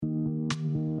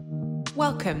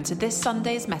Welcome to this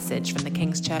Sunday's message from the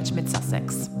King's Church Mid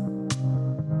Sussex.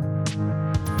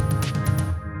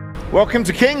 Welcome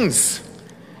to King's.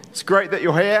 It's great that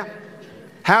you're here.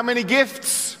 How many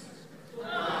gifts?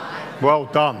 Well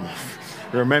done.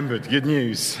 Remembered. Good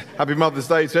news. Happy Mother's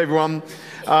Day to everyone.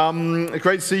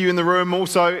 Great to see you in the room.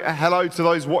 Also, hello to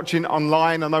those watching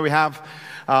online. I know we have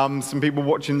some people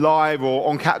watching live or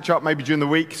on catch-up maybe during the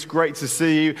week. It's great to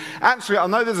see you. Actually, I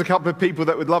know there's a couple of people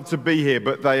that would love to be here,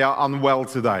 but they are unwell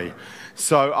today.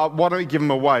 So why don't we give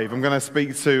them a wave? I'm going to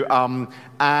speak to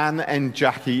Anne and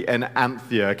Jackie and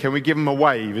Anthea. Can we give them a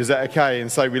wave? Is that okay? And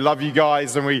say we love you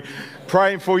guys and we're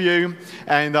praying for you.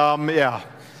 And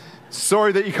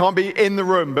sorry that you can't be in the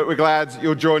room, but we're glad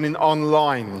you're joining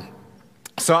online.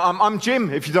 So I'm Jim,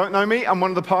 if you don't know me. I'm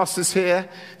one of the pastors here.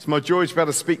 It's my joy to be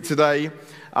able to speak today.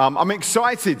 I'm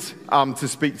excited to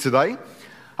speak today.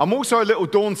 I'm also a little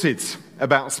daunted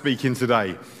about speaking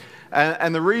today.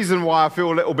 And the reason why I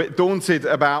feel a little bit daunted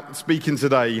about speaking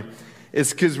today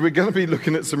is because we're going to be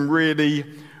looking at some really,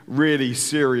 really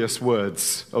serious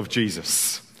words of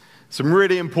Jesus. Some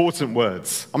really important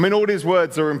words. I mean, all these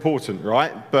words are important,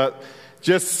 right? But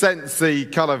just sense the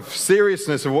kind of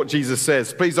seriousness of what Jesus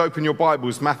says. Please open your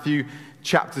Bibles, Matthew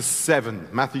chapter 7.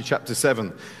 Matthew chapter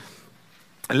 7.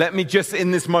 And let me just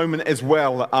in this moment as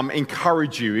well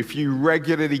encourage you, if you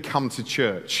regularly come to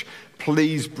church,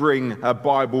 please bring a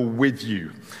Bible with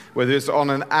you, whether it's on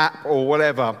an app or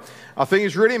whatever. I think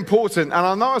it's really important, and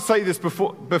I know I say this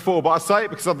before, but I say it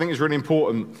because I think it's really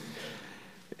important.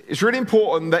 It's really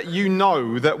important that you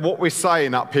know that what we're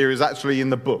saying up here is actually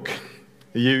in the book.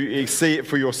 You see it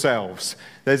for yourselves.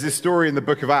 There's this story in the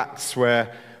book of Acts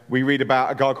where we read about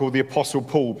a guy called the Apostle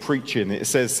Paul preaching. It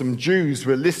says some Jews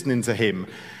were listening to him,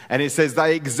 and it says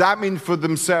they examined for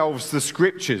themselves the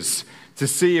scriptures to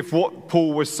see if what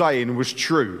Paul was saying was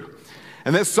true.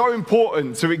 And that's so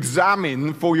important to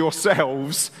examine for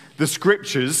yourselves the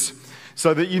scriptures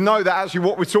so that you know that actually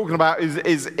what we're talking about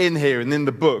is in here and in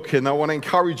the book. And I want to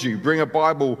encourage you, bring a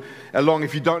Bible along.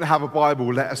 If you don't have a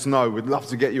Bible, let us know. We'd love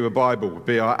to get you a Bible. It would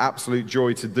be our absolute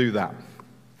joy to do that.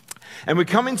 And we're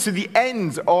coming to the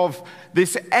end of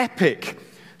this epic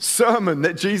sermon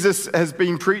that Jesus has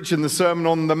been preaching, the Sermon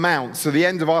on the Mount. So the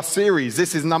end of our series.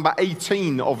 This is number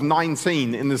 18 of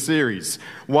 19 in the series.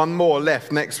 One more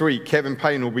left next week. Kevin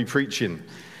Payne will be preaching.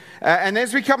 And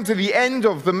as we come to the end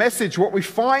of the message, what we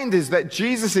find is that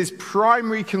Jesus'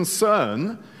 primary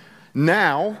concern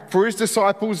now, for his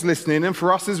disciples listening and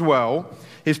for us as well,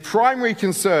 his primary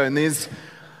concern is,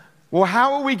 well,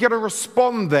 how are we going to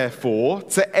respond, therefore,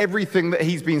 to everything that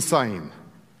he's been saying?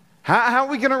 How are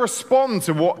we going to respond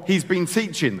to what he's been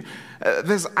teaching?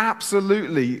 There's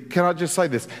absolutely, can I just say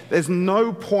this? There's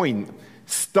no point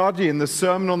studying the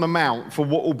Sermon on the Mount for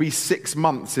what will be 6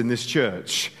 months in this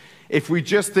church if we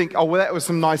just think, oh, well, that was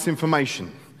some nice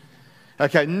information.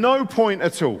 Okay, no point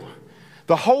at all.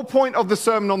 The whole point of the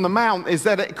Sermon on the Mount is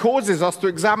that it causes us to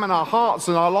examine our hearts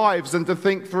and our lives and to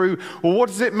think through, well, what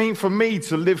does it mean for me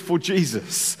to live for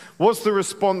Jesus? What's the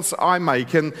response I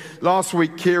make? And last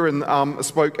week, Kieran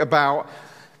spoke about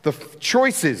the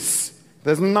choices.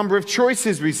 There's a number of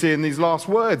choices we see in these last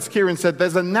words. Kieran said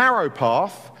there's a narrow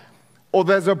path or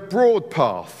there's a broad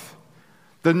path.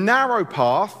 The narrow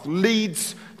path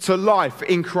leads to life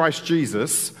in Christ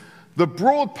Jesus. The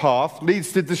broad path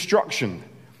leads to destruction.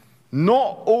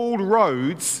 Not all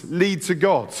roads lead to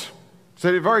God.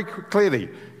 So very clearly,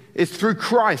 it's through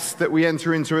Christ that we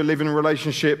enter into a living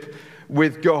relationship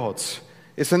with God.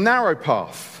 It's a narrow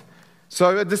path.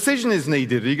 So a decision is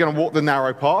needed. Are you going to walk the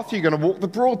narrow path? Are you going to walk the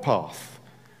broad path?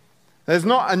 There's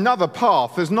not another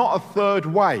path. There's not a third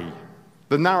way.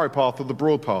 The narrow path or the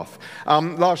broad path.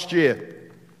 Last year,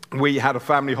 we had a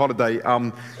family holiday.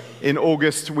 In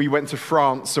August, we went to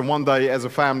France, and one day as a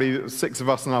family, 6 of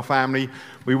us in our family,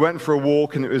 we went for a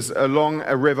walk, and it was along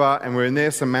a river, and we were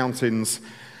near some mountains,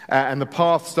 and the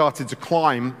path started to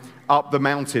climb up the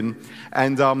mountain,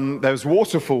 and there was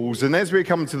waterfalls, and as we were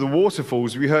coming to the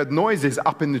waterfalls, we heard noises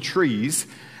up in the trees,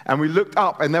 and we looked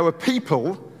up, and there were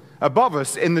people above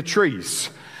us in the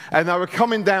trees, and they were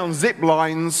coming down zip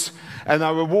lines, and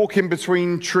they were walking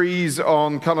between trees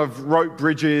on kind of rope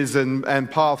bridges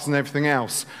and paths and everything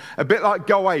else. A bit like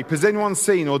Go Ape. Has anyone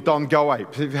seen or done Go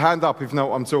Ape? Hand up if you know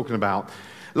what I'm talking about.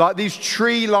 Like these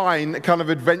tree line kind of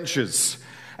adventures.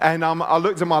 And I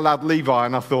looked at my lad Levi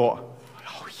and I thought,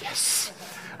 oh yes,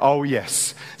 oh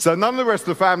yes. So none of the rest of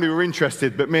the family were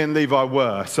interested, but me and Levi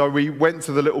were. So we went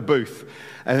to the little booth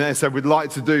and they said, we'd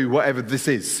like to do whatever this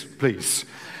is, please.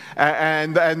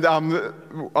 And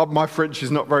my French is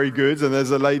not very good, and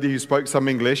there's a lady who spoke some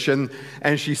English, and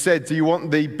she said, do you want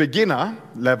the beginner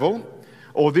level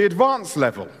or the advanced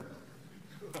level?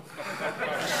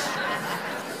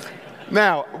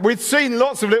 Now, we'd seen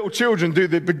lots of little children do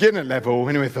the beginner level,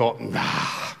 and we thought,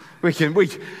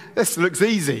 this looks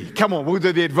easy. Come on, we'll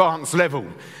do the advanced level.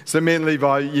 So me and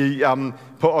Levi, you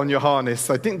put on your harness.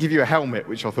 They didn't give you a helmet,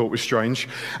 which I thought was strange.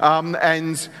 And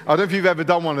I don't know if you've ever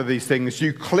done one of these things.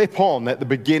 You clip on at the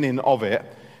beginning of it,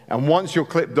 and once you're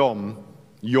clipped on,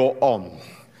 you're on.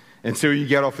 Until you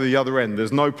get off the other end.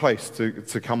 There's no place to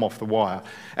come off the wire.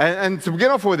 And to begin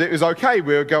off with, it was okay.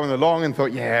 We were going along and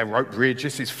thought, yeah, rope bridge,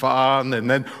 this is fun. And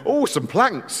then, some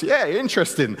planks. Yeah,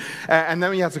 interesting. And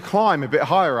then we had to climb a bit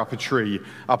higher up a tree,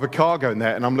 up a cargo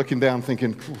net. And I'm looking down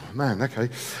thinking, man, okay.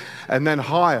 And then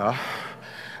higher.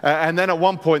 And then at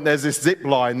one point, there's this zip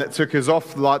line that took us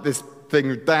off like this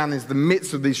thing down into the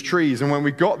midst of these trees. And when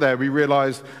we got there, we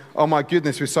realized, oh my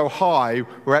goodness, we're so high,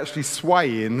 we're actually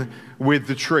swaying with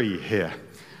the tree here.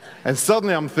 And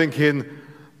suddenly I'm thinking,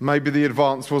 maybe the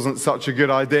advance wasn't such a good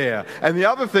idea. And the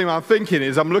other thing I'm thinking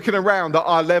is I'm looking around at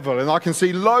our level and I can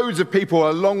see loads of people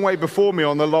a long way before me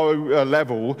on the low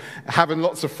level having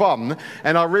lots of fun.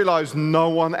 And I realize no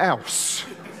one else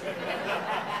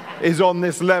is on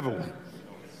this level.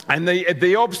 And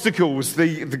the obstacles,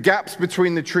 the gaps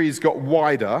between the trees got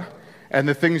wider and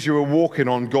the things you were walking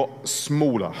on got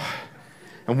smaller.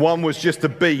 And one was just a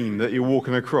beam that you're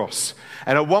walking across.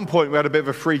 And at one point we had a bit of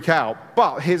a freak out.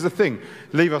 But here's the thing.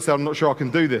 Levi said, I'm not sure I can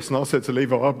do this. And I said to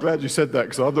Levi, I'm glad you said that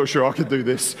because I'm not sure I can do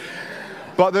this.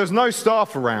 But there's no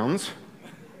staff around.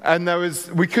 And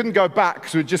we couldn't go back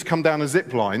because we'd just come down a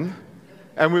zip line.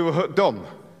 And we were hooked on.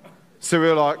 So we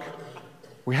were like,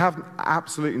 we have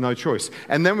absolutely no choice.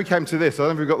 And then we came to this. I don't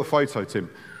know if you've got the photo, Tim.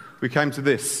 We came to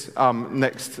this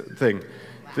next thing.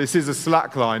 This is a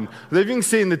slack line. If you can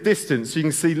see in the distance, you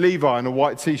can see Levi in a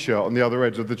white T-shirt on the other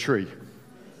edge of the tree.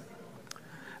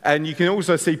 And you can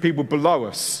also see people below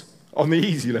us on the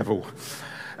easy level.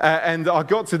 And I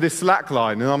got to this slack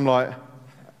line, and I'm like,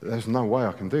 there's no way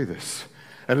I can do this.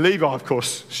 And Levi, of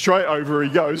course, straight over he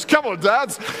goes, come on,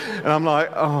 Dad. And I'm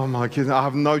like, oh, my goodness, I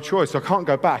have no choice. I can't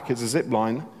go back. It's a zip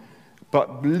line.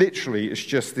 But literally, it's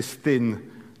just this thin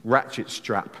ratchet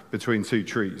strap between two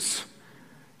trees.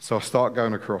 So I start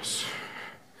going across.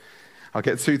 I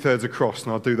get 2/3 across,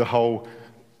 and I'll do the whole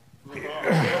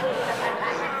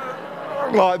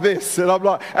like this. And I'm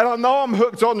like, and I know I'm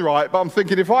hooked on right, but I'm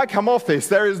thinking if I come off this,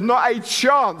 there is not a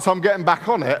chance I'm getting back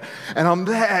on it. And I'm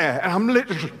there, and I'm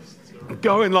literally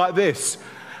going like this.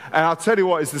 And I'll tell you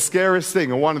what is the scariest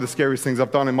thing, or one of the scariest things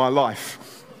I've done in my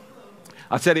life.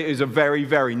 I tell you, it was a very,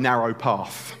 very narrow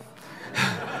path.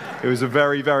 It was a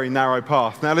very, very narrow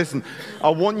path. Now listen, I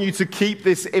want you to keep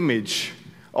this image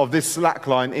of this slack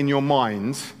line in your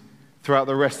mind throughout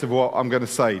the rest of what I'm going to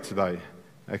say today.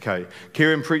 Okay.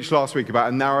 Kieran preached last week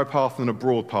about a narrow path and a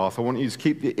broad path. I want you to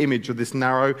keep the image of this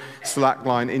narrow slack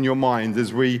line in your mind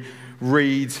as we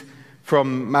read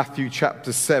from Matthew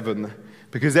chapter 7.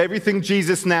 Because everything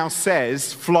Jesus now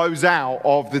says flows out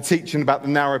of the teaching about the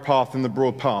narrow path and the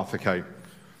broad path, okay?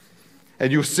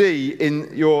 And you'll see in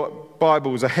your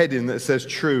Bibles a heading that says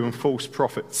true and false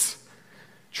prophets,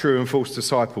 true and false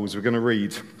disciples. We're going to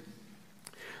read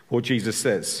what Jesus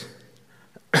says.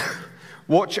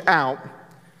 Watch out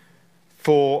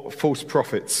for false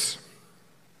prophets.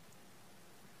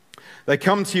 They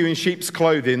come to you in sheep's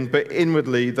clothing, but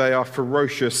inwardly they are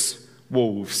ferocious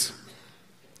wolves.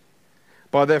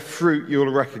 By their fruit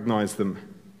you'll recognize them.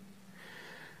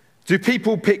 Do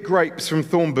people pick grapes from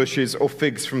thorn bushes or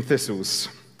figs from thistles?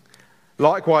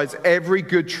 Likewise, every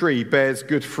good tree bears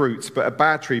good fruits, but a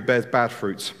bad tree bears bad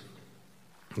fruits.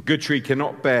 A good tree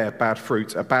cannot bear bad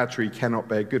fruit. A bad tree cannot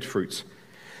bear good fruit.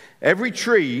 Every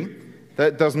tree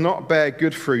that does not bear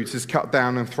good fruit is cut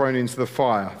down and thrown into the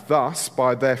fire. Thus,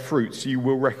 by their fruits you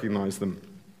will recognize them.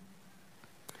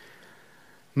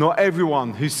 Not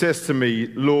everyone who says to me,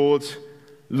 Lord,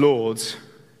 Lord,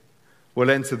 will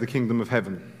enter the kingdom of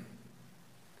heaven,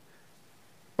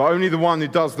 but only the one who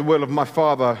does the will of my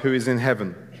Father who is in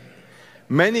heaven.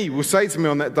 Many will say to me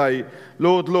on that day,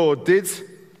 Lord, Lord, did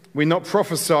we not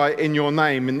prophesy in your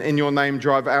name, and in your name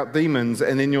drive out demons,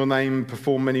 and in your name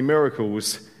perform many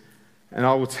miracles? And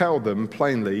I will tell them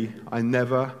plainly, I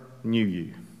never knew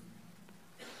you.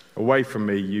 Away from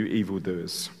me, you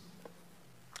evildoers.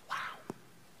 Wow.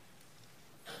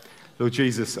 Lord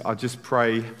Jesus, I just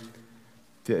pray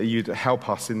that you'd help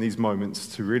us in these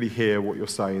moments to really hear what you're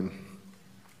saying.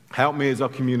 Help me as I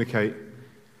communicate.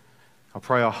 I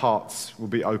pray our hearts will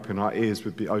be open, our ears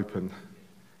would be open.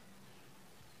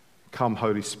 Come,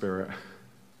 Holy Spirit.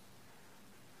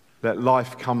 Let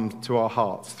life come to our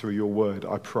hearts through your word,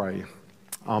 I pray.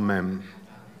 Amen.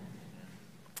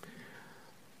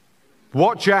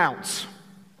 Watch out.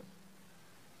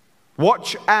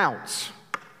 Watch out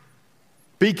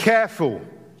Be careful.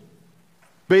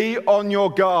 Be on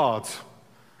your guard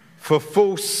for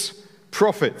false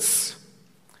prophets.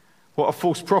 What are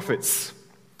false prophets?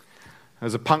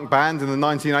 There's a punk band in the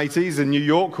 1980s in New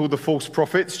York called the False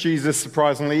Prophets. Jesus,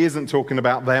 surprisingly, isn't talking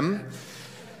about them.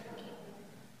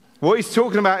 What he's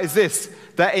talking about is this,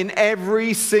 that in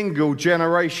every single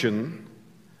generation,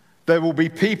 there will be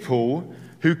people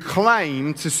who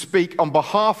claim to speak on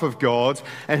behalf of God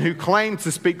and who claim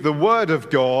to speak the word of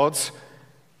God,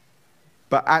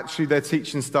 but actually they're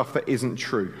teaching stuff that isn't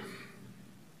true.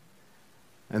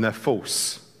 And they're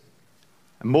false.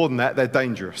 And more than that, they're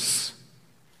dangerous.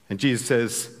 And Jesus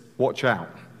says, watch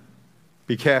out.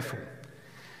 Be careful.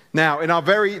 Now, in our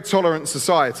very tolerant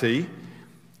society,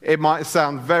 it might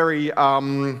sound very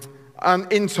intolerant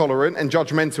and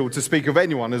judgmental to speak of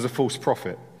anyone as a false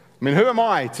prophet. I mean, who am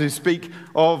I to speak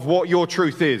of what your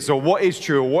truth is, or what is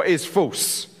true, or what is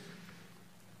false?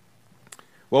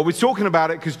 Well, we're talking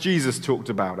about it because Jesus talked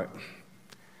about it.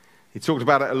 He talked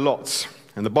about it a lot.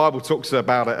 And the Bible talks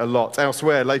about it a lot.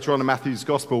 Elsewhere, later on in Matthew's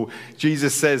Gospel,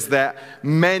 Jesus says that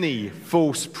many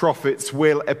false prophets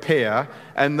will appear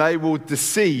and they will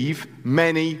deceive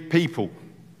many people.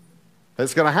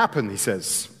 That's going to happen, he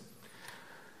says.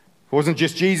 It wasn't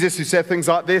just Jesus who said things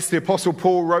like this. The Apostle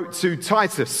Paul wrote to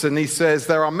Titus and he says,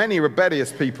 there are many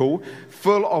rebellious people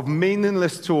full of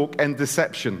meaningless talk and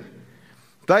deception.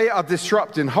 They are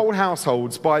disrupting whole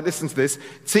households by, listen to this,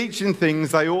 teaching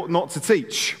things they ought not to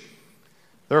teach.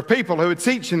 There are people who are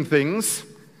teaching things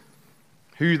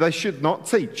who they should not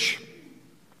teach.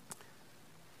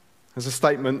 There's a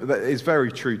statement that is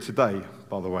very true today,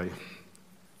 by the way.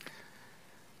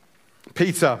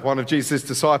 Peter, one of Jesus'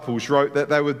 disciples, wrote that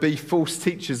there would be false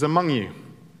teachers among you.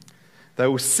 They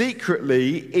will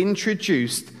secretly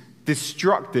introduce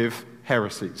destructive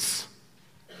heresies,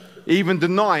 even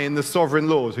denying the sovereign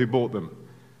Lord who bought them.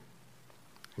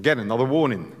 Again, another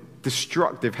warning.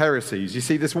 Destructive heresies. You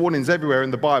see, this warning's everywhere in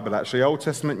the Bible, actually, Old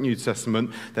Testament, New Testament.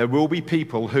 There will be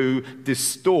people who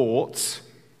distort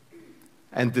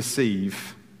and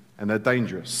deceive, and they're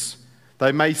dangerous.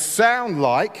 They may sound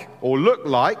like or look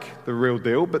like the real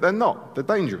deal, but they're not. They're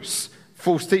dangerous.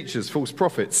 False teachers, false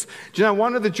prophets. Do you know,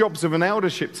 one of the jobs of an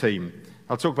eldership team,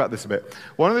 I'll talk about this a bit.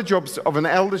 One of the jobs of an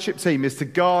eldership team is to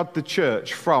guard the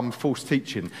church from false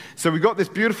teaching. So we've got this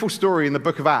beautiful story in the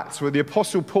book of Acts where the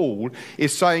Apostle Paul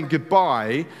is saying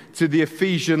goodbye to the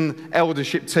Ephesian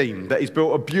eldership team that he's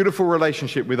built a beautiful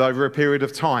relationship with over a period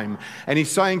of time. And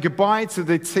he's saying goodbye to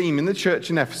the team in the church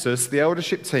in Ephesus, the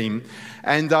eldership team,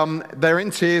 and they're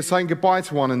in tears saying goodbye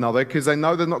to one another because they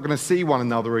know they're not going to see one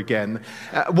another again.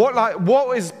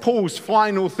 What is Paul's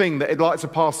final thing that he'd like to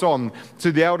pass on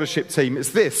to the eldership team? It's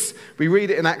this. We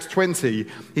read it in Acts 20.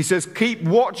 He says, keep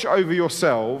watch over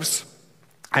yourselves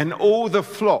and all the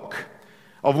flock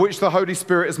of which the Holy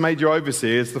Spirit has made you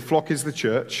overseers. The flock is the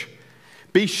church.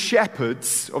 Be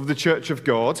shepherds of the church of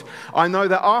God. I know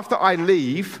that after I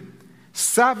leave,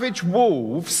 savage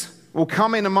wolves will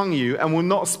come in among you and will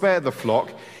not spare the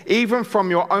flock. Even from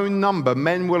your own number,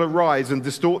 men will arise and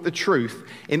distort the truth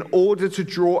in order to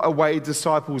draw away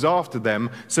disciples after them.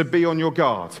 So be on your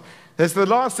guard. There's the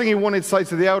last thing he wanted to say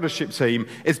to the eldership team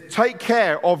is take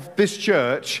care of this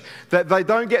church, that they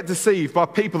don't get deceived by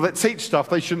people that teach stuff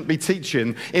they shouldn't be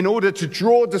teaching in order to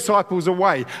draw disciples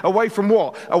away. Away from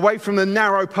what? Away from the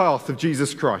narrow path of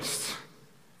Jesus Christ.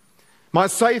 Might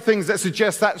say things that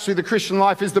suggest actually the Christian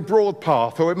life is the broad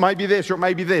path, or it may be this, or it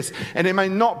may be this, and it may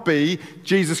not be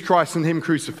Jesus Christ and Him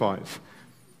crucified.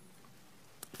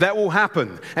 That will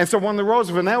happen. And so one of the roles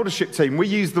of an eldership team, we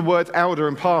use the word elder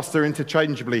and pastor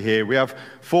interchangeably here. We have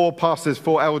 4 pastors,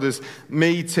 4 elders,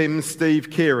 me, Tim,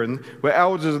 Steve, Kieran. We're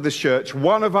elders of the church.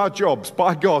 One of our jobs,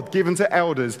 by God, given to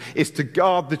elders, is to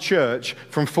guard the church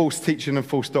from false teaching and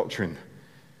false doctrine.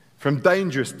 From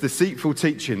dangerous, deceitful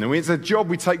teaching. And it's a job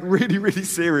we take really, really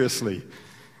seriously.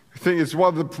 I think it's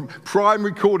one of the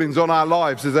primary callings on our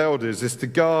lives as elders is to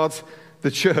guard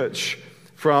the church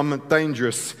from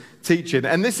dangerous teaching.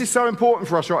 And this is so important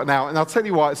for us right now. And I'll tell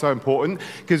you why it's so important.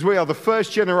 Because we are the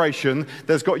first generation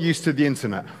that's got used to the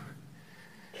internet.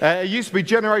 It used to be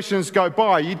generations go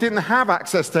by, you didn't have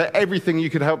access to everything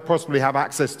you could possibly have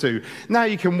access to. Now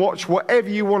you can watch whatever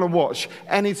you want to watch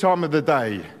any time of the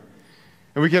day.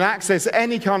 And we can access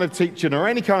any kind of teaching or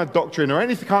any kind of doctrine or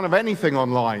any kind of anything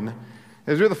online.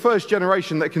 We're the first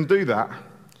generation that can do that.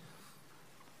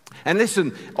 And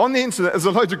listen, on the internet there's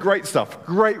a load of great stuff,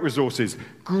 great resources,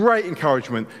 great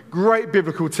encouragement, great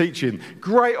biblical teaching,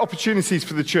 great opportunities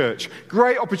for the church,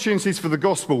 great opportunities for the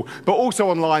gospel. But also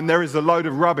online there is a load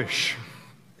of rubbish,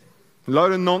 a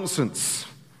load of nonsense.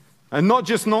 And not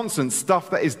just nonsense, stuff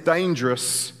that is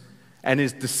dangerous and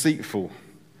is deceitful.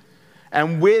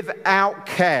 And without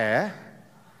care,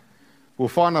 we'll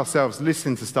find ourselves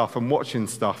listening to stuff and watching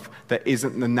stuff that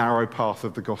isn't the narrow path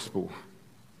of the gospel.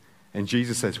 And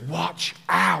Jesus says, watch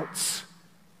out.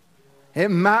 It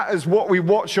matters what we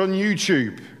watch on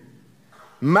YouTube.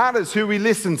 Matters who we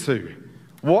listen to.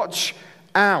 Watch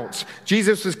out.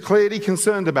 Jesus was clearly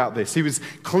concerned about this. He was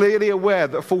clearly aware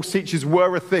that false teachers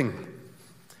were a thing.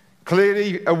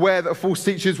 Clearly aware that false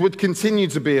teachers would continue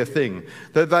to be a thing.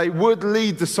 That they would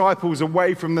lead disciples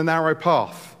away from the narrow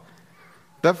path.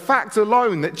 The fact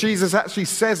alone that Jesus actually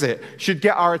says it should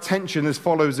get our attention as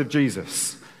followers of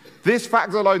Jesus. This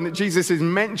fact alone that Jesus is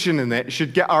mentioning it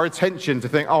should get our attention to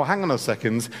think, oh, hang on a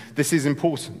second, this is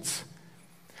important.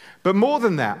 But more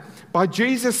than that, by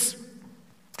Jesus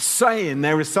saying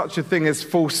there is such a thing as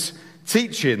false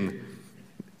teaching,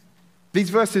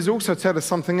 these verses also tell us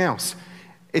something else.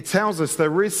 It tells us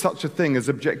there is such a thing as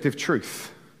objective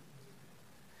truth.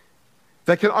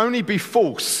 There can only be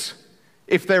false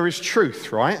if there is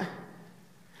truth, right?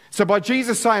 So by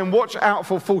Jesus saying, watch out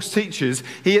for false teachers,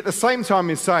 he at the same time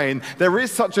is saying there is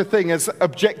such a thing as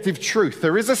objective truth.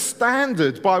 There is a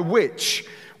standard by which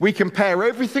we compare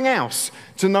everything else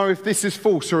to know if this is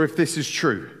false or if this is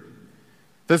true.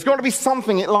 There's got to be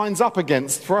something it lines up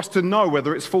against for us to know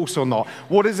whether it's false or not.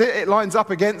 What is it lines up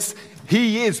against?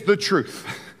 He is the truth.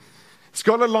 It's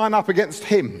got to line up against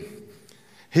him.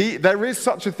 There is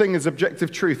such a thing as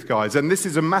objective truth, guys, and this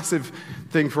is a massive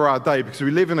thing for our day because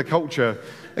we live in a culture,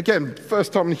 again,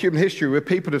 first time in human history where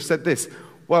people have said this,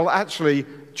 well, actually,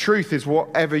 truth is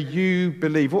whatever you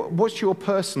believe. What's your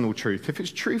personal truth? If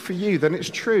it's true for you, then it's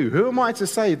true. Who am I to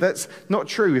say that's not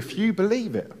true if you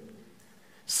believe it?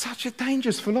 Such a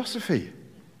dangerous philosophy.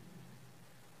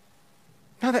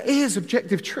 Now, there is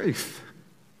objective truth.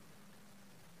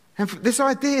 And this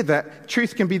idea that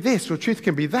truth can be this or truth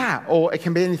can be that, or it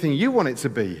can be anything you want it to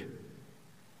be.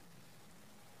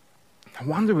 No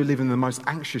wonder we live in the most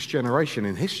anxious generation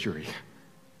in history.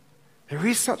 There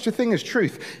is such a thing as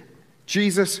truth.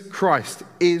 Jesus Christ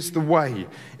is the way,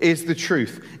 is the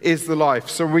truth, is the life.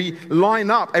 So we line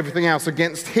up everything else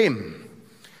against him.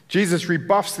 Jesus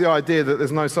rebuffs the idea that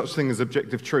there's no such thing as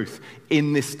objective truth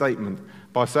in this statement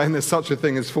by saying there's such a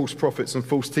thing as false prophets and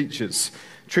false teachers.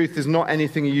 Truth is not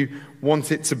anything you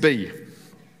want it to be.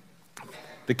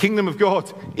 The kingdom of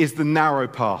God is the narrow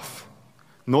path,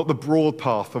 not the broad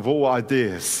path of all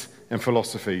ideas and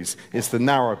philosophies. It's the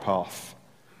narrow path.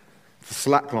 The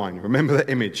slack line. Remember that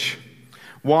image.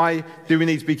 Why do we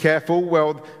need to be careful?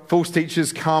 Well, false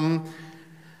teachers come,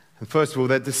 and first of all,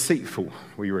 they're deceitful,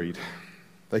 we read.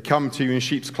 They come to you in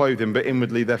sheep's clothing, but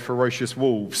inwardly they're ferocious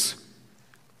wolves.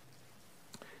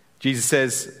 Jesus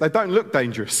says they don't look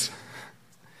dangerous.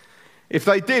 If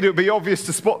they did, it would be obvious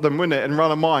to spot them, wouldn't it, and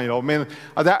run a mile. I mean,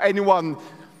 I doubt anyone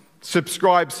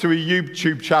subscribes to a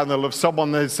YouTube channel of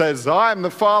someone that says, I am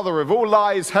the father of all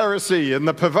lies, heresy, and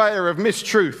the purveyor of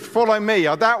mistruth. Follow me.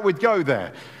 I doubt we'd go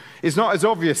there. It's not as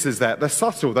obvious as that. They're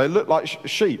subtle. They look like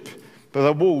sheep, but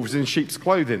they're wolves in sheep's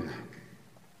clothing.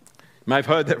 You may have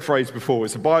heard that phrase before.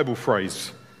 It's a Bible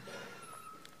phrase.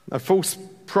 Now, false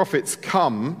prophets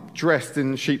come dressed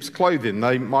in sheep's clothing.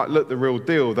 They might look the real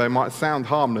deal. They might sound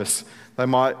harmless. They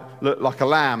might look like a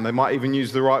lamb. They might even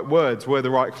use the right words, wear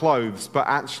the right clothes. But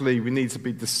actually, we need to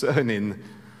be discerning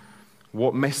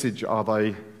what message are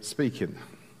they speaking.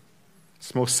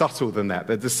 It's more subtle than that.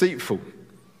 They're deceitful.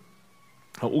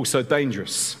 Are also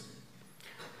dangerous.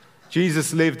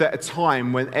 Jesus lived at a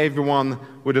time when everyone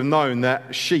would have known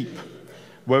that sheep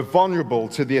were vulnerable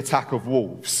to the attack of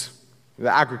wolves.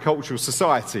 The agricultural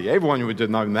society, everyone would have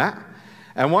known that.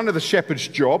 And one of the shepherd's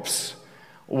jobs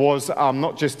was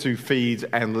not just to feed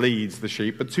and lead the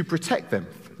sheep, but to protect them,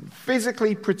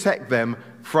 physically protect them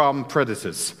from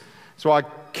predators. That's why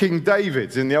King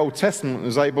David in the Old Testament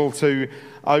was able to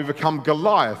overcome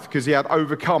Goliath, because he had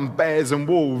overcome bears and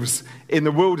wolves in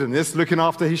the wilderness looking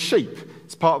after his sheep.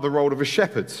 It's part of the role of a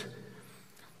shepherd.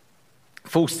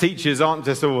 False teachers aren't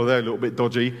just, oh, they're a little bit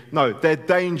dodgy. No, they're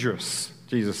dangerous,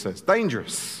 Jesus says.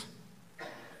 Dangerous.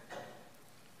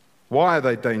 Why are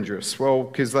they dangerous? Well,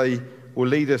 because they will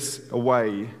lead us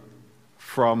away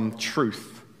from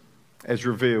truth as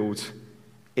revealed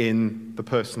in the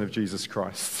person of Jesus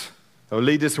Christ. They'll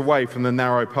lead us away from the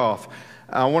narrow path.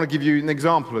 I want to give you an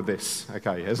example of this.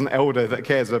 Okay, as an elder that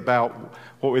cares about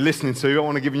what we're listening to, I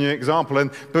want to give you an example.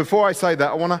 And before I say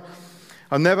that,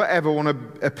 I never ever want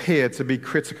to appear to be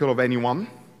critical of anyone.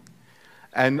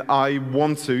 And I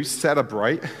want to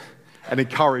celebrate and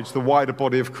encourage the wider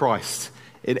body of Christ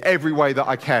in every way that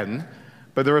I can.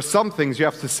 But there are some things you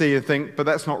have to see and think, but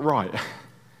that's not right.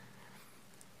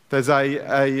 There's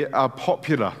a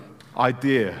popular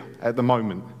idea at the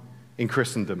moment in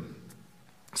Christendom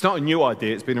It's not a new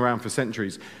idea, it's been around for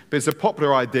centuries, but it's a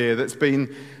popular idea that's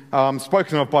been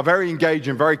spoken of by very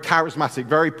engaging, very charismatic,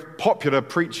 very popular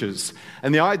preachers.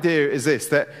 And the idea is this,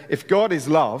 that if God is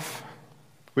love,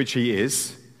 which he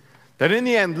is, then in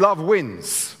the end, love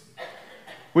wins.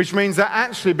 Which means that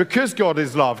actually, because God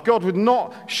is love, God would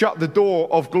not shut the door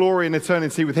of glory and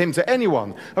eternity with him to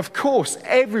anyone. Of course,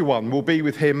 everyone will be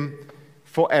with him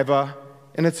forever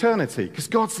in eternity, because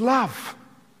God's love.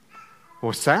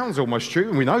 Well, it sounds almost true,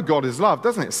 and we know God is love,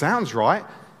 doesn't it? It sounds right,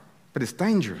 but it's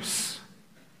dangerous.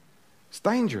 It's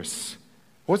dangerous.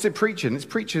 What's it preaching? It's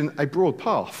preaching a broad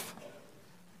path.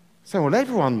 So, well,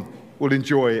 everyone will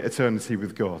enjoy eternity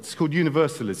with God. It's called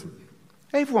universalism.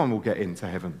 Everyone will get into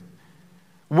heaven.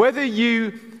 Whether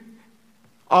you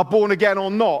are born again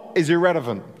or not is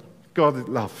irrelevant. God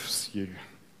loves you.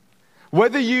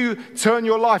 Whether you turn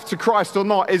your life to Christ or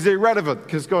not is irrelevant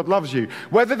because God loves you.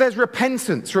 Whether there's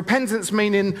repentance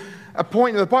meaning a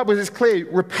point in the Bible is clear,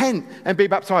 repent and be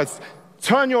baptized.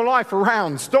 Turn your life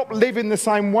around. Stop living the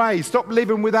same way. Stop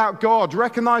living without God.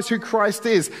 Recognize who Christ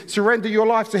is. Surrender your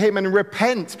life to him and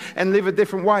repent and live a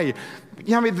different way.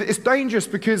 You know, it's dangerous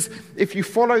because if you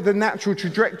follow the natural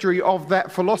trajectory of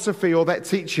that philosophy or that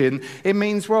teaching, it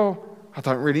means, well, I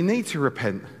don't really need to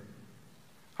repent.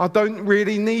 I don't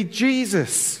really need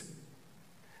Jesus.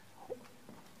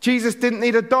 Jesus didn't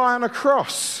need to die on a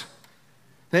cross.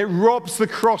 And it robs the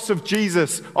cross of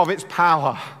Jesus of its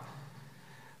power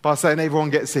by saying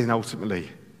everyone gets in ultimately.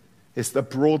 It's the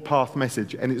broad path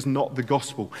message, and it's not the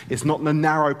gospel. It's not the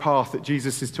narrow path that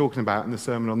Jesus is talking about in the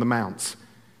Sermon on the Mount.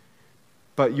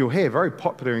 But you'll hear very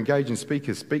popular, engaging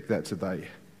speakers speak that today.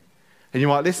 And you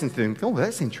might listen to them, oh,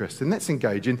 that's interesting, that's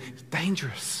engaging. It's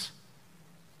dangerous.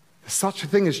 There's such a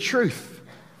thing as truth.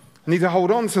 I need to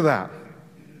hold on to that.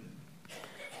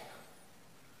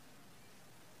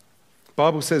 The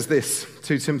Bible says this,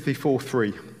 2 Timothy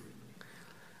 4:3.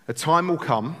 A time will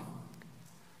come,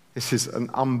 this is an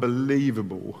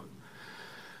unbelievable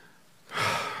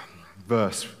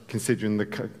verse considering the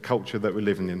culture that we're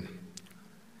living in.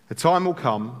 A time will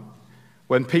come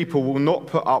when people will not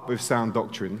put up with sound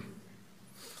doctrine.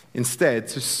 Instead,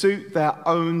 to suit their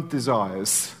own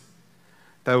desires,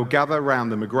 they will gather around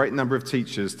them a great number of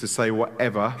teachers to say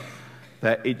whatever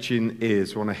their itching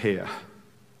ears want to hear.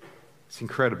 It's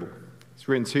incredible. It's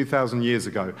written 2,000 years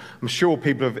ago. I'm sure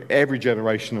people of every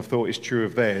generation have thought it's true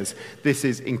of theirs. This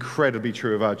is incredibly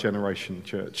true of our generation,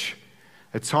 church.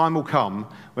 A time will come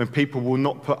when people will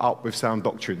not put up with sound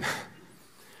doctrine.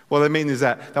 What they mean is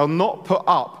that they'll not put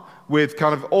up with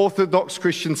kind of orthodox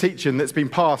Christian teaching that's been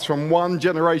passed from one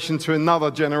generation to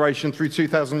another generation through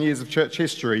 2,000 years of church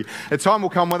history. A time will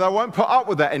come when they won't put up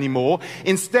with that anymore.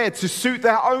 Instead, to suit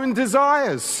their own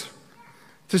desires,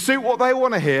 to suit what they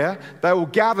want to hear, they will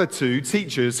gather to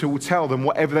teachers who will tell them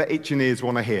whatever their itching ears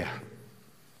want to hear.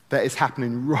 That is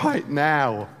happening right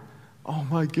now. Oh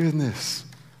my goodness.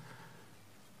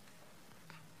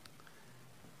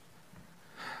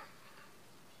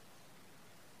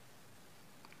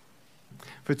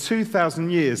 For 2,000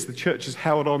 years, the church has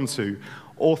held on to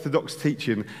orthodox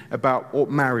teaching about what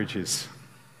marriage is.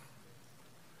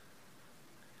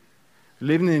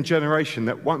 Living in a generation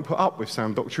that won't put up with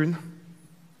sound doctrine,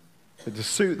 but to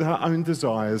suit their own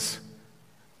desires,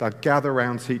 they'll gather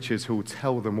around teachers who will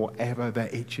tell them whatever their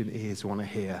itching ears want to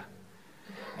hear.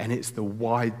 And it's the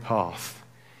wide path.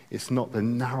 It's not the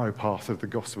narrow path of the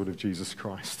gospel of Jesus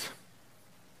Christ.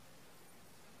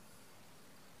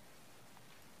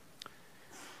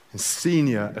 And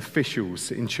senior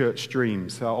officials in church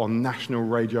streams are on national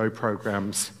radio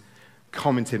programs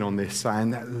commenting on this,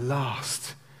 saying that at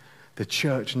last the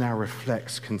church now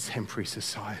reflects contemporary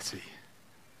society.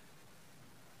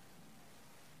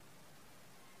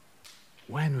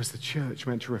 When was the church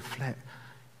meant to reflect?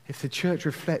 If the church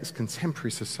reflects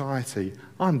contemporary society,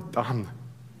 I'm done.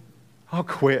 I'll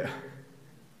quit.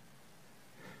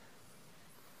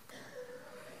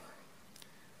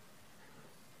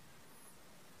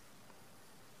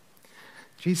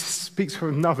 Jesus speaks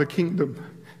from another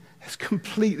kingdom. It's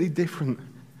completely different.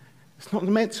 It's not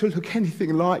meant to look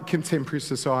anything like contemporary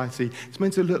society. It's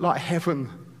meant to look like heaven.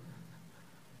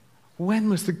 When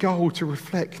was the goal to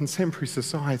reflect contemporary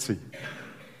society?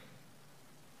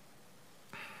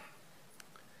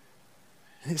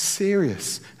 And it's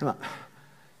serious.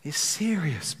 It's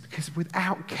serious because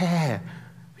without care,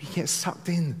 we get sucked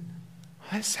in. Oh,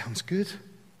 that sounds good.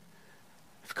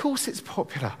 Of course it's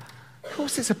popular. Of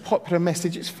course it's a popular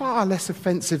message. It's far less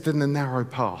offensive than the narrow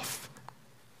path.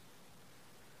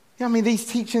 You know, I mean, these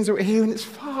teachings that we're hearing, it's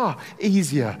far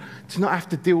easier to not have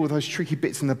to deal with those tricky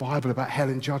bits in the Bible about hell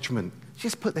and judgment.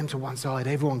 Just put them to one side,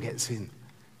 everyone gets in.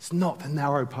 It's not the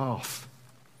narrow path.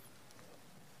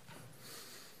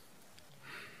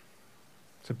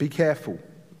 So be careful.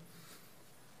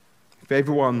 If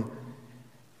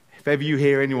ever you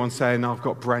hear anyone saying, I've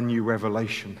got brand new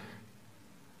revelation,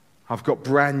 I've got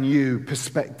brand new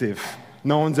perspective,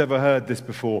 no one's ever heard this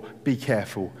before, be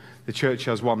careful. The church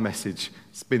has one message.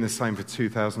 It's been the same for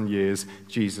 2,000 years,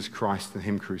 Jesus Christ and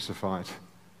him crucified.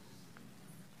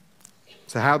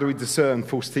 So how do we discern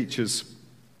false teachers?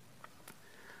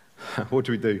 What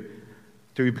do?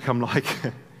 Do we become like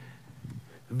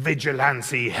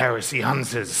vigilante heresy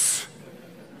hunters?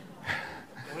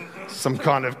 Some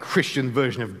kind of Christian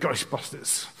version of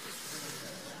Ghostbusters.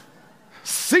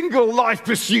 Single life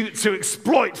pursuit to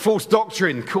exploit false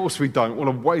doctrine. Of course we don't. What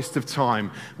a waste of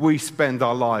time. We spend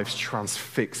our lives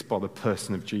transfixed by the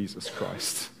person of Jesus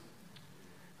Christ.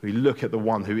 We look at the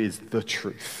one who is the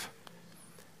truth,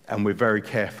 and we're very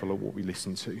careful of what we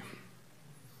listen to.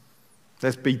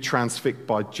 Let's be transfixed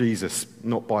by Jesus,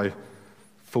 not by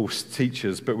false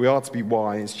teachers, but we are to be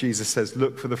wise. Jesus says,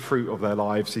 look for the fruit of their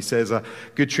lives. He says, a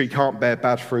good tree can't bear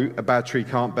bad fruit, a bad tree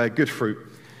can't bear good fruit.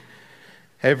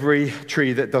 Every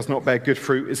tree that does not bear good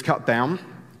fruit is cut down.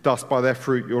 Thus, by their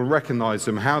fruit, you'll recognize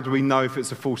them. How do we know if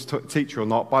it's a false teacher or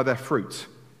not? By their fruit.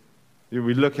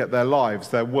 We look at their lives,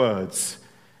 their words.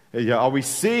 Are we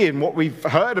seeing what we've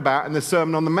heard about in the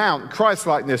Sermon on the Mount?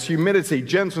 Christ-likeness, humility,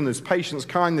 gentleness, patience,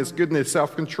 kindness, goodness,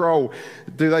 self-control.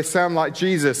 Do they sound like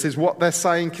Jesus? Is what they're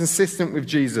saying consistent with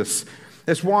Jesus?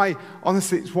 That's why,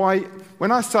 honestly, it's why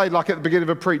when I say, like at the beginning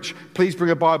of a preach, please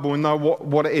bring a Bible and know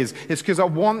what it is, it's because I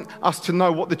want us to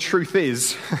know what the truth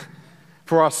is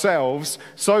for ourselves,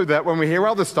 so that when we hear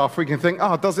other stuff, we can think,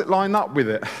 does it line up with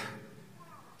it?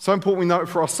 So important we know it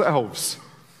for ourselves.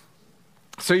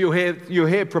 So you'll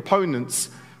hear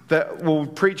proponents that will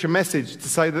preach a message to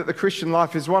say that the Christian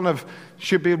life is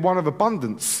should be one of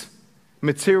abundance,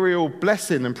 material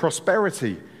blessing and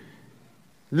prosperity.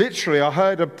 Literally, I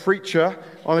heard a preacher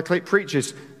on the Click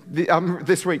Preachers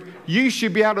this week. You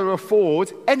should be able to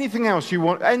afford anything else you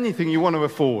want, anything you want to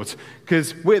afford,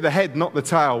 because we're the head, not the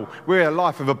tail. We're a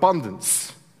life of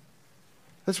abundance.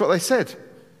 That's what they said.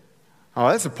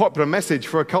 That's a popular message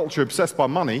for a culture obsessed by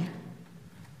money.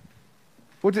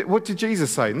 What did Jesus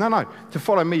say? No. To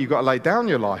follow me, you've got to lay down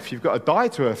your life. You've got to die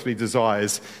to earthly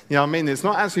desires. It's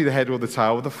not actually the head or the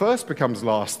tail. The first becomes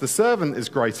last. The servant is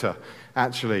greater,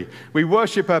 actually. We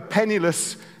worship a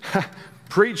penniless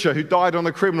preacher who died on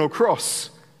a criminal cross.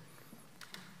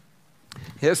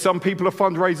 Yet some people are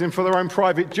fundraising for their own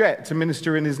private jet to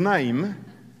minister in his name.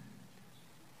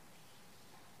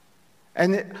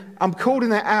 And I'm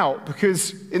calling it out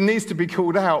because it needs to be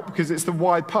called out, because it's the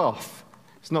wide path.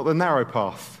 It's not the narrow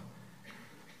path.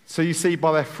 So you see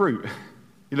by their fruit.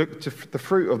 You look to the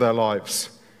fruit of their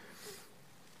lives.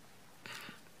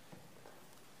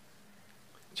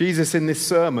 Jesus in this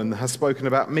sermon has spoken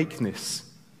about meekness,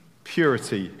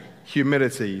 purity,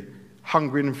 humility,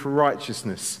 hungering for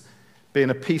righteousness,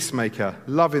 being a peacemaker,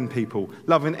 loving people,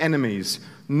 loving enemies,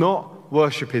 not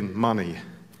worshipping money,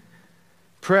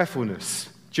 prayerfulness,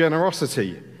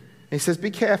 generosity. He says, be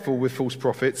careful with false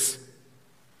prophets.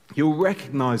 You'll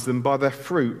recognize them by their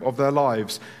fruit of their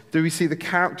lives. Do we see the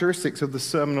characteristics of the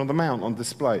Sermon on the Mount on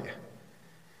display?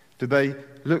 Do they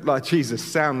look like Jesus,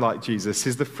 sound like Jesus?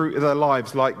 Is the fruit of their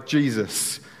lives like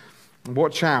Jesus?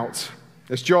 Watch out.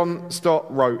 As John Stott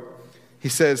wrote, he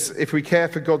says, if we care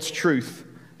for God's truth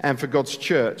and for God's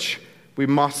church, we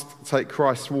must take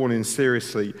Christ's warning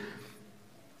seriously.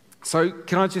 So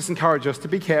can I just encourage us to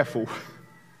be careful?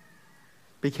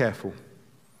 Be careful.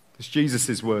 It's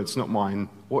Jesus' words, not mine.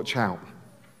 Watch out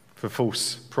for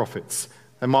false prophets.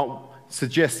 They might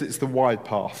suggest it's the wide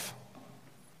path.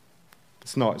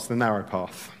 It's not, it's the narrow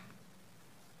path.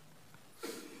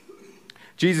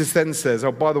 Jesus then says,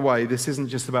 by the way, this isn't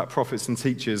just about prophets and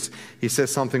teachers. He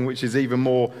says something which is even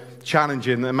more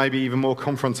challenging and maybe even more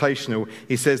confrontational.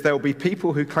 He says there will be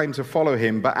people who claim to follow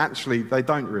him, but actually they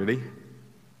don't really.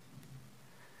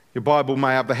 Your Bible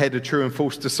may have the head of true and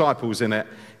false disciples in it.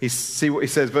 See what he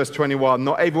says, verse 21.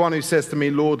 Not everyone who says to me,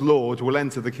 Lord, Lord, will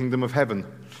enter the kingdom of heaven.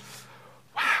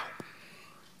 Wow.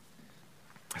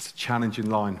 That's a challenging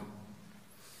line.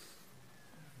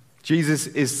 Jesus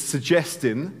is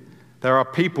suggesting there are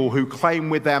people who claim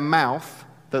with their mouth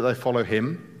that they follow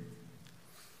him,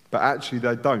 but actually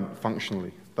they don't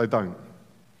functionally. They don't.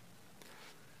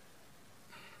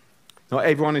 Not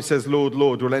everyone who says, Lord,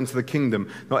 Lord, will enter the kingdom.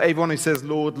 Not everyone who says,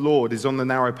 Lord, Lord, is on the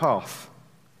narrow path.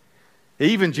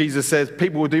 Even Jesus says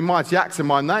people will do mighty acts in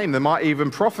my name. They might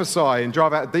even prophesy and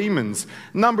drive out demons.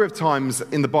 A number of times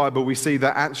in the Bible we see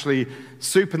that actually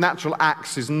supernatural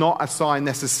acts is not a sign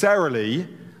necessarily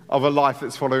of a life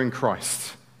that's following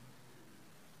Christ.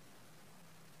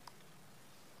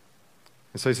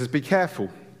 And so he says, be careful.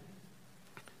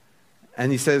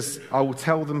 And he says, I will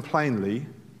tell them plainly,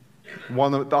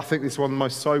 I think this is one of the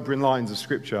most sobering lines of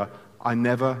Scripture, I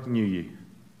never knew you.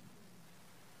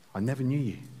 I never knew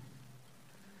you.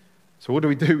 So what do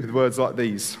we do with words like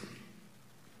these?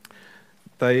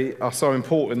 They are so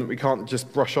important that we can't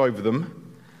just brush over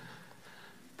them.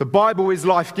 The Bible is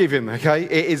life-giving, okay?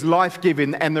 It is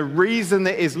life-giving, and the reason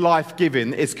it is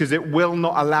life-giving is because it will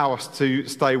not allow us to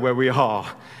stay where we are,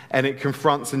 and it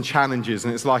confronts and challenges,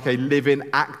 and it's like a living,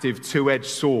 active, two-edged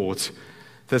sword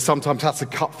that sometimes has to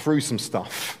cut through some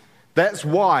stuff. That's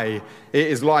why it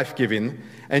is life-giving.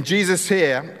 And Jesus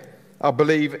here, I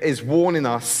believe, is warning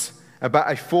us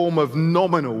about a form of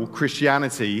nominal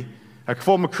Christianity, a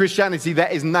form of Christianity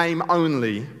that is name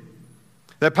only,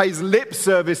 that pays lip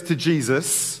service to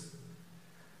Jesus,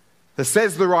 that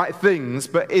says the right things,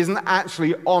 but isn't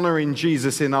actually honoring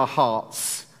Jesus in our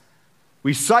hearts.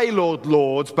 We say, Lord,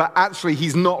 Lord, but actually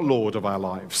he's not Lord of our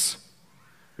lives.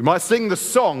 We might sing the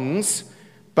songs,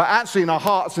 but actually in our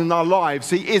hearts and in our lives,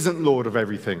 he isn't Lord of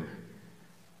everything.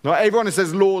 Not everyone who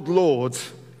says, Lord, Lord,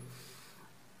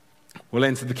 will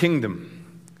enter the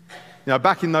kingdom. You know,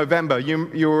 back in November,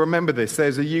 you'll remember this,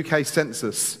 there's a UK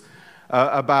census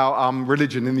about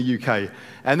religion in the UK.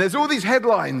 And there's all these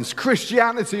headlines,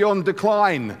 Christianity on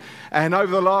decline. And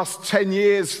over the last 10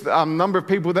 years, the number of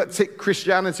people that tick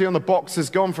Christianity on the box has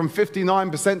gone from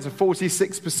 59% to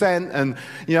 46%. And,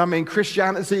 you know, I mean,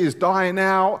 Christianity is dying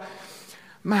out.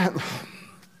 Man,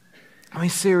 I mean,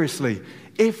 seriously,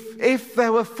 if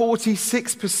there were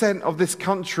 46% of this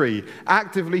country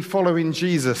actively following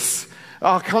Jesus,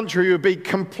 our country would be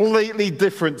completely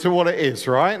different to what it is,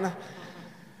 right?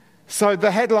 So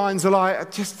the headlines are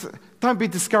like, just don't be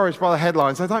discouraged by the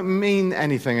headlines. They don't mean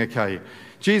anything, okay?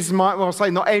 Jesus might well say,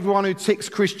 not everyone who ticks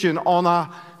Christian on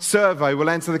a survey will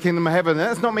enter the kingdom of heaven. And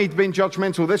that's not me being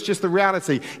judgmental. That's just the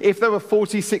reality. If there were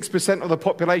 46% of the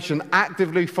population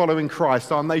actively following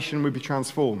Christ, our nation would be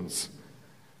transformed.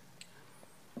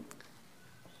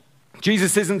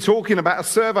 Jesus isn't talking about a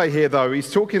survey here, though.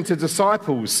 He's talking to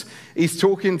disciples. He's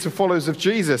talking to followers of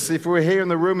Jesus. If we're here in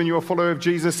the room and you're a follower of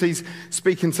Jesus, he's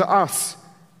speaking to us.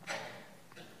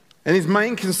 And his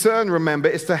main concern, remember,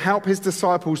 is to help his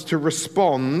disciples to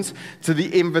respond to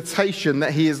the invitation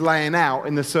that he is laying out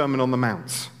in the Sermon on the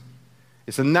Mount.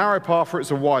 It's a narrow path or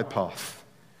it's a wide path.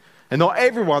 And not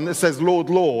everyone that says, Lord,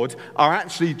 Lord, are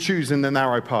actually choosing the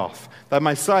narrow path. They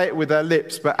may say it with their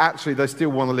lips, but actually they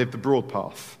still want to live the broad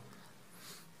path.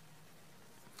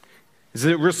 It's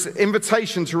an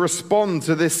invitation to respond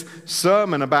to this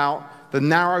sermon about the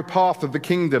narrow path of the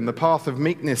kingdom, the path of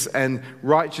meekness and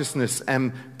righteousness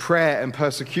and prayer and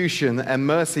persecution and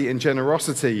mercy and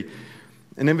generosity.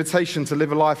 An invitation to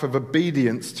live a life of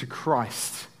obedience to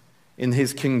Christ in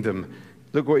his kingdom.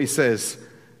 Look what he says.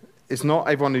 It's not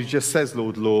everyone who just says,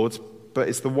 Lord, Lord, but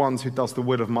it's the ones who does the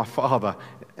will of my Father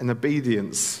in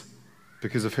obedience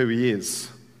because of who he is.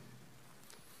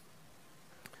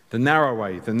 The narrow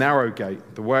way, the narrow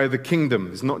gate, the way of the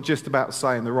kingdom is not just about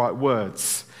saying the right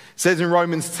words. It says in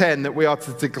Romans 10 that we are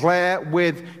to declare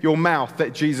with your mouth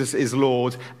that Jesus is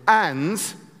Lord and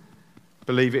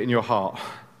believe it in your heart.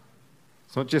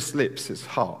 It's not just lips, it's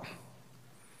heart.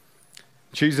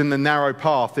 Choosing the narrow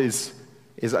path is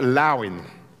allowing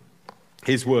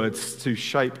his words to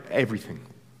shape everything.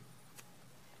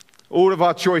 All of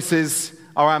our choices,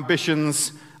 our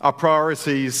ambitions, our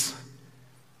priorities,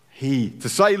 to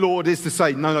say Lord is to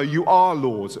say, no, you are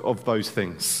Lord of those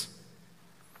things.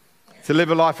 To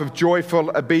live a life of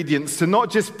joyful obedience, to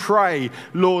not just pray,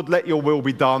 Lord, let your will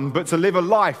be done, but to live a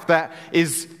life that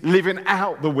is living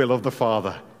out the will of the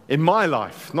Father in my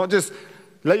life. Not just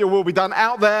let your will be done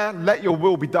out there, let your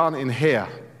will be done in here,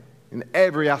 in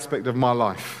every aspect of my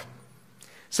life.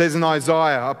 It says in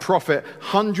Isaiah, a prophet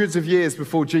hundreds of years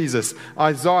before Jesus,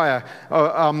 Isaiah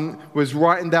was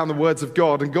writing down the words of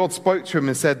God, and God spoke to him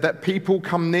and said that people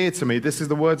come near to me, this is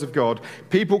the words of God,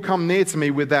 people come near to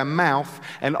me with their mouth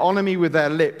and honor me with their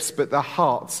lips, but their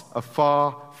hearts are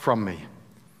far from me.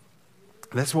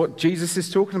 That's what Jesus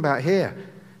is talking about here.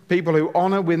 People who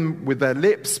honor him with their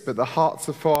lips, but their hearts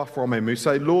are far from him, who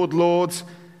say, Lord, Lord,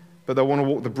 but they want to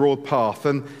walk the broad path.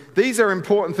 And these are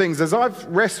important things. As I've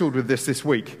wrestled with this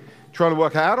week, trying to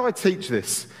work out how do I teach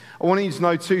this, I want you to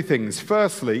know two things.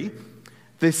 Firstly,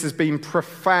 this has been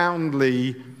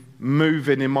profoundly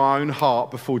moving in my own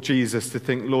heart before Jesus to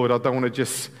think, Lord, I don't want to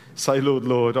just say, Lord,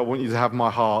 Lord, I want you to have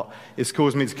my heart. It's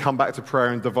caused me to come back to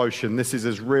prayer and devotion. This is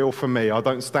as real for me. I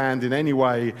don't stand in any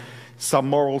way some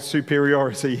moral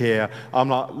superiority here. I'm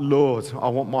like, Lord, I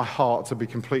want my heart to be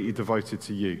completely devoted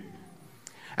to you.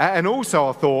 And also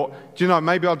I thought, do you know,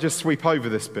 maybe I'll just sweep over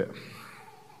this bit.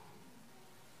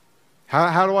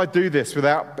 How do I do this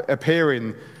without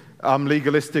appearing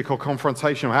legalistic or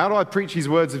confrontational? How do I preach these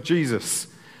words of Jesus?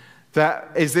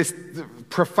 That is this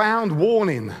profound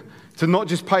warning to not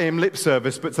just pay him lip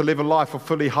service, but to live a life of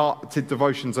fully hearted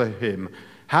devotion to him.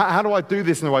 How do I do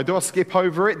this in a way? Do I skip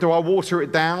over it? Do I water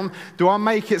it down? Do I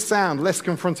make it sound less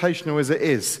confrontational as it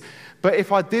is? But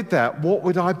if I did that, what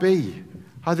would I be?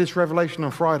 I had this revelation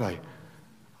on Friday.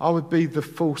 I would be the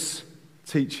false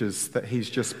teachers that he's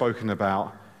just spoken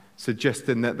about,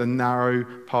 suggesting that the narrow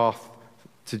path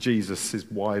to Jesus is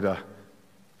wider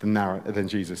than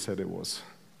Jesus said it was.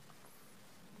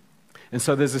 And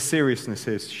so there's a seriousness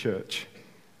here, church.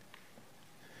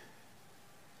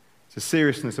 It's a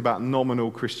seriousness about nominal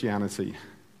Christianity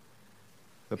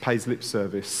that pays lip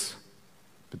service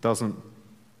but doesn't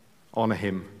honor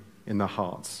him in their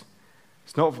hearts.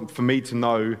 It's not for me to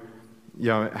know,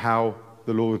 how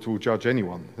the Lord will judge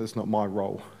anyone. That's not my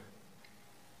role.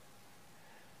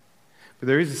 But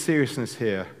there is a seriousness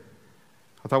here.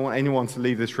 I don't want anyone to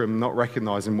leave this room not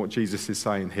recognizing what Jesus is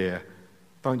saying here.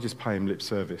 Don't just pay him lip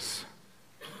service.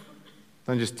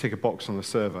 Don't just tick a box on the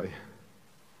survey.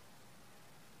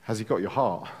 Has he got your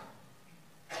heart?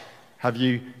 Have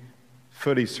you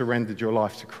fully surrendered your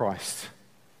life to Christ?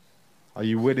 Are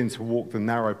you willing to walk the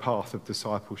narrow path of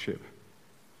discipleship?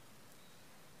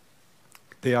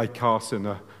 D.A. Carson,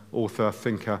 an author,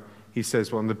 thinker, he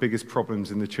says one of the biggest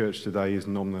problems in the church today is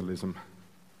nominalism.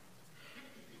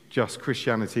 Just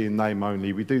Christianity in name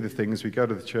only. We do the things, we go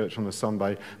to the church on a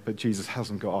Sunday, but Jesus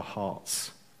hasn't got our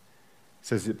hearts. He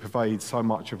says it pervades so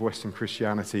much of Western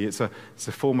Christianity. It's a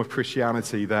form of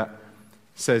Christianity that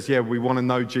says, we want to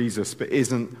know Jesus, but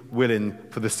isn't willing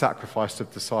for the sacrifice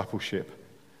of discipleship.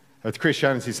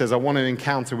 Christianity says, I want an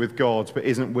encounter with God, but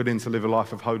isn't willing to live a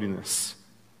life of holiness.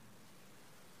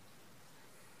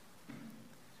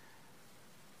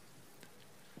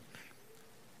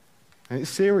 And it's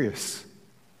serious.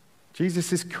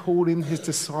 Jesus is calling his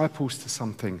disciples to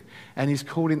something, and he's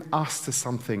calling us to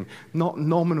something. Not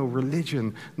nominal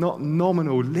religion, not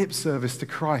nominal lip service to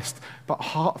Christ, but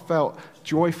heartfelt,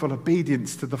 joyful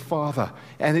obedience to the Father.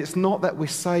 And it's not that we're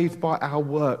saved by our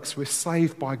works, we're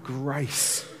saved by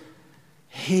grace.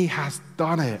 He has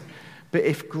done it. But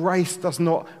if grace does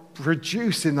not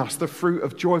produce in us the fruit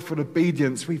of joyful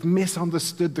obedience, we've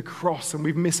misunderstood the cross and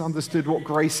we've misunderstood what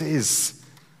grace is.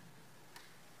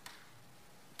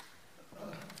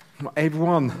 Not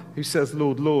everyone who says,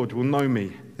 Lord, Lord, will know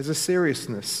me. There's a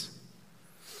seriousness.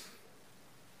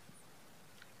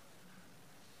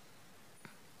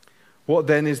 What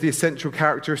then is the essential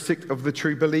characteristic of the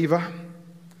true believer?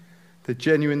 The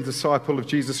genuine disciple of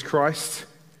Jesus Christ?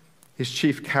 His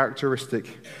chief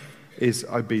characteristic is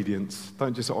obedience.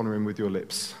 Don't just honor him with your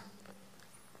lips.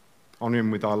 Honor him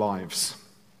with our lives.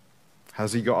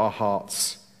 Has he got our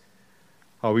hearts?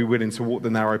 Are we willing to walk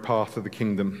the narrow path of the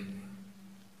kingdom?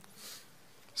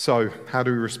 So, how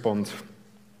do we respond?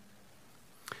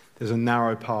 There's a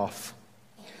narrow path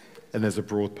and there's a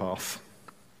broad path.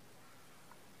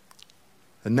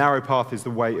 The narrow path is the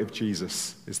way of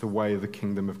Jesus, is the way of the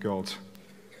kingdom of God.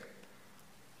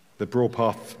 The broad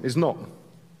path is not,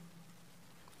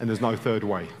 and there's no third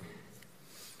way.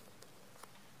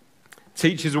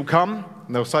 Teachers will come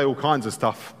and they'll say all kinds of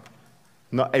stuff.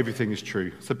 Not everything is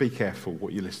true, so be careful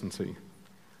what you listen to.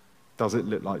 Does it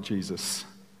look like Jesus?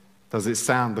 Does it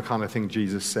sound the kind of thing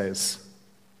Jesus says?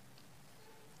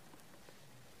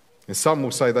 And some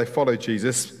will say they follow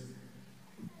Jesus,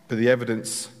 but the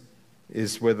evidence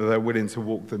is whether they're willing to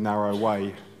walk the narrow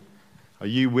way. Are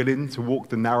you willing to walk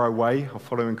the narrow way of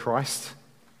following Christ?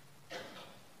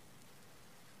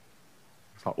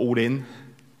 It's like all in.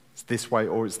 It's this way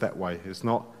or it's that way. It's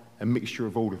not a mixture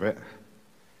of all of it.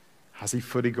 Has he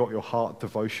fully got your heart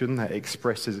devotion that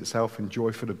expresses itself in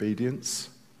joyful obedience?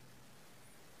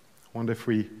 I wonder if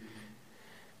we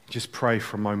just pray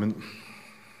for a moment.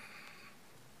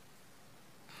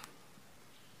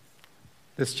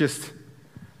 I'm just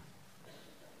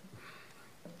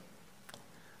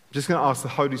going to ask the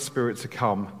Holy Spirit to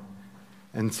come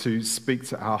and to speak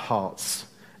to our hearts.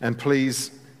 And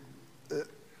please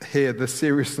hear the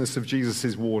seriousness of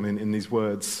Jesus' warning in these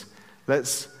words.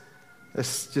 Let's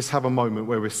just have a moment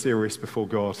where we're serious before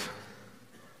God.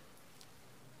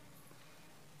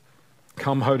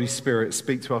 Come, Holy Spirit,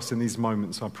 speak to us in these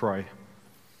moments, I pray.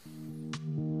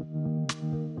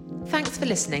 Thanks for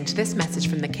listening to this message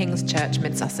from the King's Church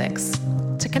Mid Sussex.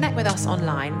 To connect with us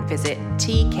online, visit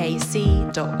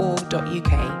tkc.org.uk.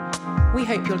 We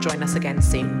hope you'll join us again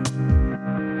soon.